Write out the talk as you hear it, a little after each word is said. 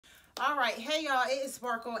All right, hey y'all, it is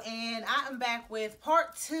Sparkle, and I am back with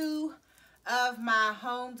part 2 of my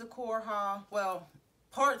home decor haul. Well,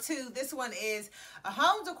 part 2. This one is a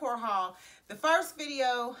home decor haul. The first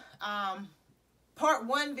video, part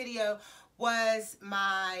 1 video, was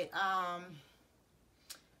my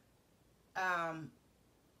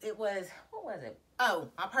it was, what was it? Oh,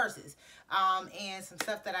 my purses, and some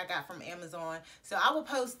stuff that I got from Amazon. So I will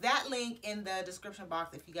post that link in the description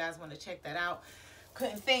box if you guys want to check that out.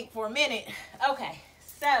 Couldn't think for a minute. Okay,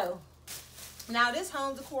 so now this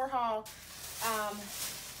home decor haul,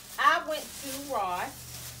 I went to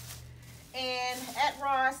Ross, and at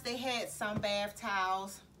Ross they had some bath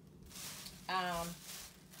towels,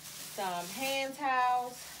 some hand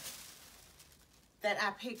towels that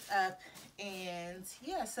I picked up, and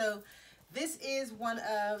yeah, so this is one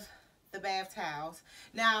of the bath towels.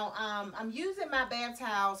 Now, I'm using my bath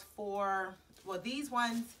towels for, well, these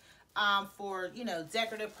ones, for, you know,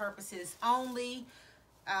 decorative purposes only.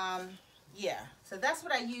 Yeah, so that's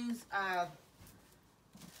what I use.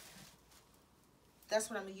 That's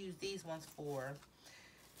what I'm gonna use these ones for,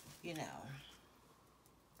 you know.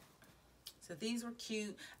 So these were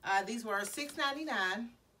cute. These were $6.99.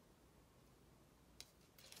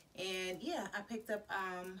 And yeah, I picked up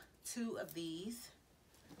 2 of these.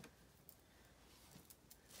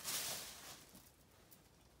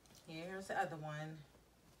 Here's the other one.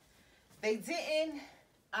 They didn't,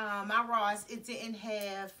 my Ross, it didn't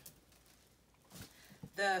have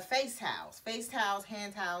the face towels,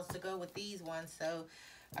 hand towels to go with these ones, so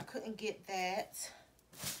I couldn't get that.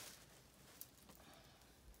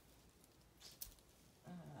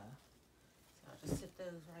 So I'll just sit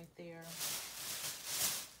those right there.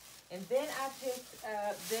 And then I picked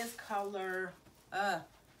up this color,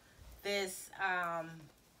 this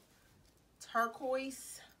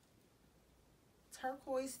turquoise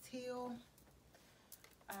teal.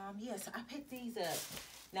 Yes, I picked these up.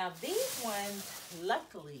 Now these ones,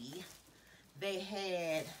 luckily, they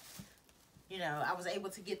had, you know, I was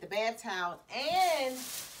able to get the bath towel and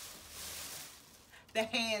the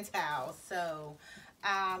hand towel. So,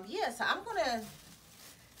 yeah, so I'm gonna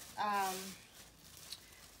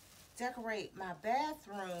decorate my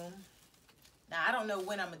bathroom. Now I don't know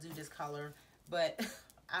when I'm gonna do this color, but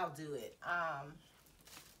I'll do it.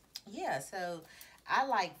 Yeah, so I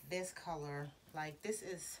like this color. Like, this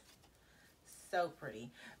is so pretty.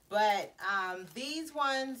 But these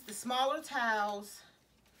ones, the smaller towels,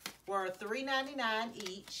 were $3.99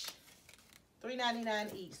 each.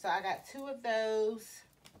 $3.99 each. So I got 2 of those.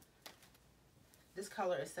 This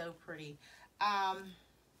color is so pretty. And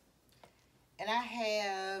I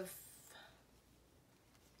have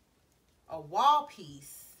a wall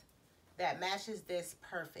piece that matches this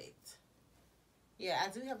perfect. Yeah, I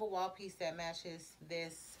do have a wall piece that matches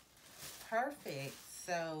this perfect.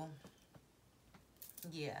 So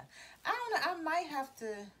yeah, I don't know, I might have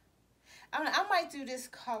to, I don't know, I might do this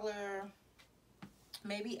color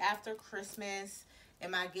maybe after Christmas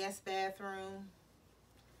in my guest bathroom,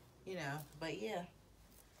 you know. But yeah,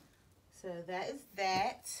 so that is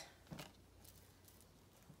that.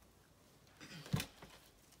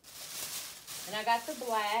 And I got the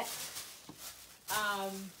black.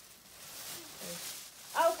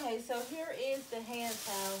 Okay, so here is the hand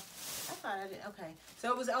towel. I thought I didn't. Okay,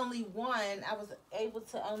 so it was only one. I was able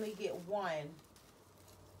to only get one.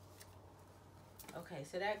 Okay,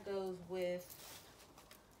 so that goes with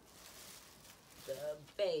the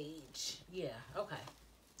beige. Yeah, okay.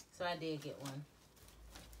 So I did get one.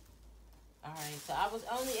 All right, so I was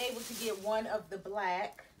only able to get one of the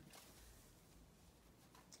black.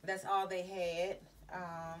 That's all they had.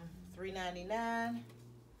 $3.99.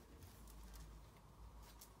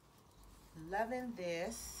 Loving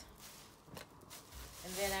this.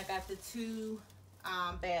 And then I got the 2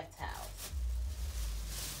 bath towels.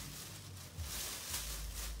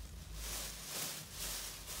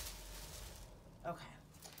 Okay,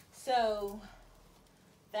 so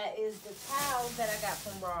that is the towels that I got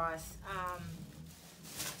from Ross.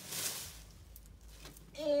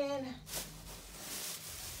 And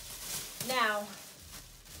now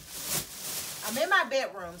I'm in my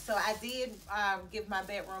bedroom, so I did give my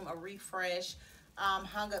bedroom a refresh.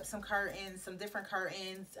 Hung up some curtains, some different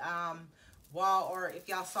curtains, wall, or if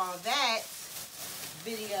y'all saw that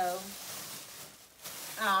video,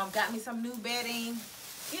 got me some new bedding,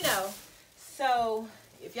 you know. So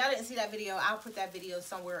if y'all didn't see that video, I'll put that video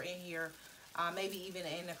somewhere in here, maybe even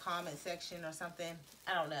in the comment section or something.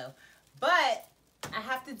 I don't know, but I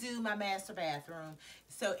have to do my master bathroom,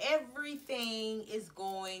 so everything is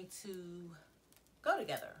going to go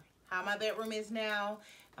together. How my bedroom is now,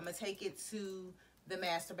 I'm gonna take it to the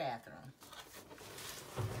master bathroom.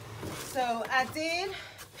 So I did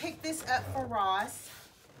pick this up for Ross.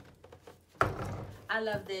 I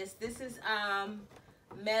love this. This is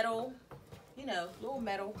metal, you know, little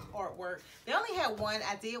metal artwork. They only had one.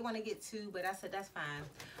 I did want to get two, but I said that's fine.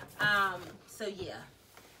 So yeah,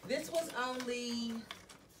 this was only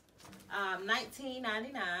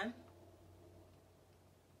 $19.99.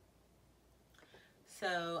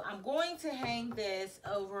 So I'm going to hang this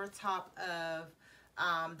over top of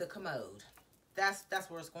the commode. That's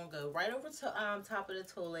where it's going to go, right over to top of the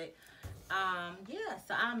toilet. Yeah,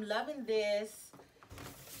 so I'm loving this.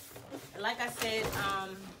 And like I said,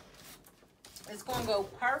 it's going to go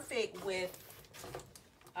perfect with,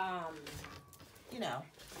 you know,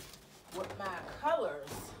 with my colors.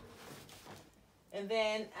 And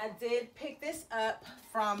then I did pick this up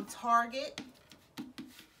from Target.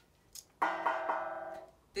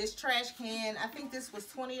 This trash can, I think this was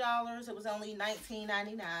 $20. It was only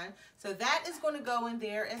 $19.99. So that is going to go in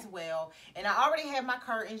there as well. And I already have my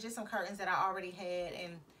curtains, just some curtains that I already had,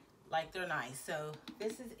 and like they're nice. So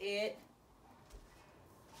this is it.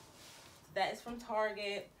 That is from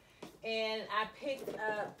Target. And I picked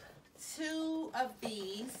up two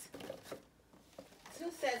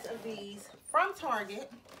sets of these from Target.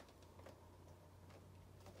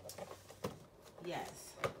 Yes.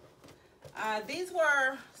 These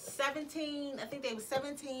were I think they were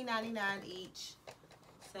 $17.99 each.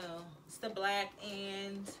 So it's the black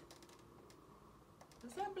and,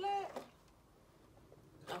 is that black?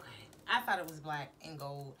 Okay, I thought it was black and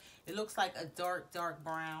gold. It looks like a dark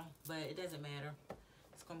brown, but it doesn't matter.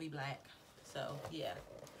 It's gonna be black. So yeah.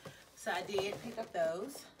 So I did pick up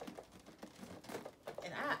those.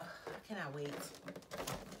 And I cannot wait.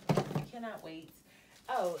 I cannot wait.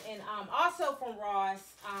 Oh, and also from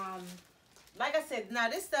Ross, like I said, now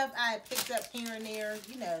this stuff I picked up here and there,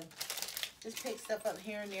 you know, just pick stuff up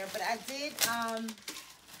here and there. But I did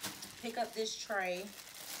pick up this tray.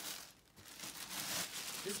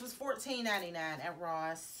 This was $14.99 at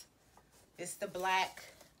Ross. It's the black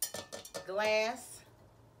glass,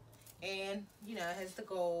 and you know, it has the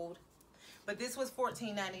gold. But this was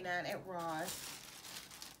 $14.99 at Ross.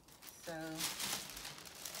 So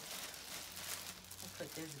I'll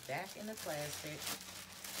put this back in the plastic.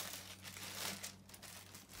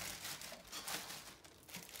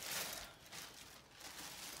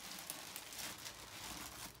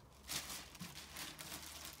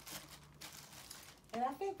 And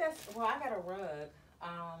I think that's, well, I got a rug.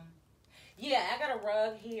 Yeah, I got a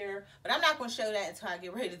rug here, but I'm not going to show that until I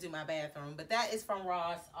get ready to do my bathroom. But that is from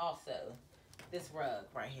Ross also, this rug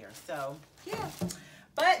right here. So, yeah.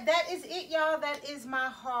 But that is it, y'all. That is my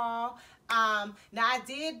haul. Now, I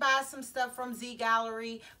did buy some stuff from Z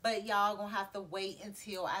Gallery, but y'all going to have to wait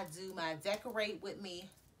until I do my Decorate With Me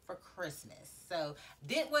for Christmas. So,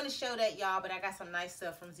 didn't want to show that, y'all, but I got some nice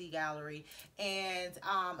stuff from Z Gallery. And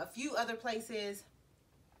a few other places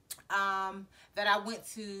that I went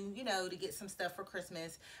to, you know, to get some stuff for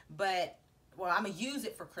Christmas. But, well, I'm going to use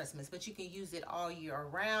it for Christmas, but you can use it all year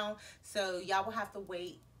around. So, y'all will have to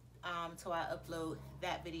wait till I upload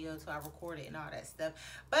that video, till I record it and all that stuff.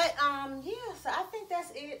 But, yeah, so I think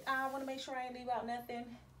that's it. I want to make sure I ain't leave out nothing.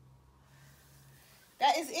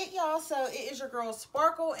 That is it, y'all. So it is your girl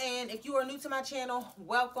Sparkle, and if you are new to my channel,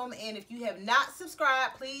 welcome. And if you have not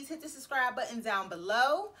subscribed, please hit the subscribe button down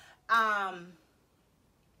below.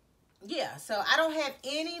 Yeah, so I don't have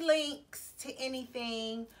any links to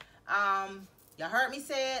anything. Y'all heard me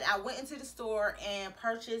say it. I went into the store and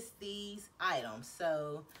purchased these items.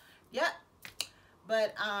 So, yep.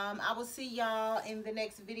 But I will see y'all in the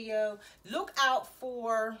next video. Look out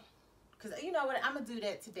for, because you know what, I'm going to do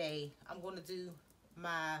that today. I'm going to do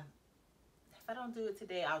my, if I don't do it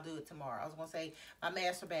today, I'll do it tomorrow. I was going to say my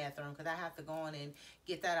master bathroom, because I have to go on and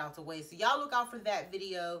get that out the way. So y'all look out for that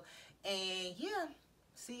video. And yeah,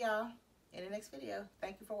 see y'all in the next video.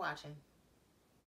 Thank you for watching.